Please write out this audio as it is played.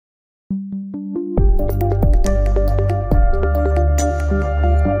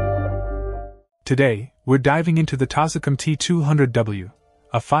Today, we're diving into the TOSICAM T200W,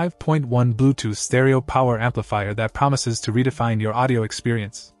 a 5.1 Bluetooth stereo power amplifier that promises to redefine your audio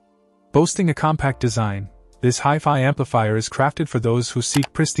experience. Boasting a compact design, this hi-fi amplifier is crafted for those who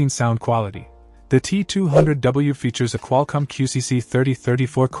seek pristine sound quality. The T200W features a Qualcomm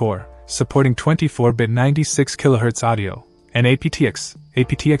QCC3034 core, supporting 24-bit 96 kHz audio, and aptX,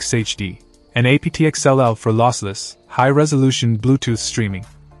 aptX HD, and aptX LL for lossless, high-resolution Bluetooth streaming.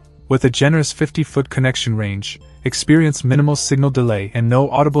 With a generous 50-foot connection range, experience minimal signal delay and no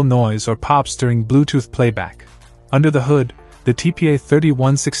audible noise or pops during Bluetooth playback. Under the hood, the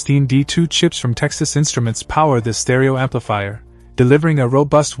TPA3116D2 chips from Texas Instruments power the stereo amplifier, delivering a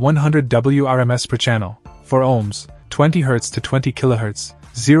robust 100 W RMS per channel, 4 ohms, 20 Hz to 20 kHz,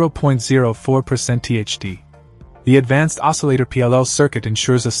 0.04% THD. The advanced oscillator PLL circuit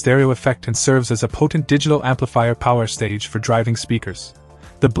ensures a stereo effect and serves as a potent digital amplifier power stage for driving speakers.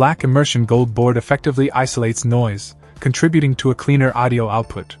 The black immersion gold board effectively isolates noise, contributing to a cleaner audio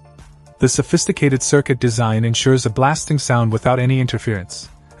output. The sophisticated circuit design ensures a blasting sound without any interference,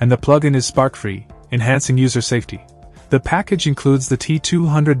 and the plug-in is spark-free, enhancing user safety. The package includes the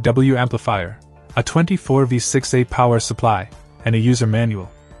T200W amplifier, a 24V6A power supply, and a user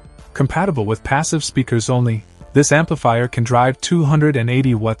manual. Compatible with passive speakers only, this amplifier can drive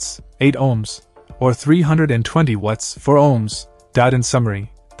 280 watts, 8 ohms, or 320 watts, 4 ohms. In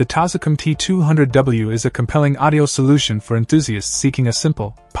summary, the TOSICAM T200W is a compelling audio solution for enthusiasts seeking a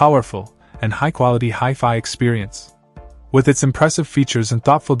simple, powerful, and high-quality hi-fi experience. With its impressive features and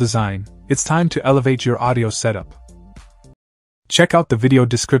thoughtful design, it's time to elevate your audio setup. Check out the video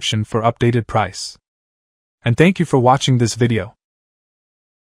description for updated price. And thank you for watching this video.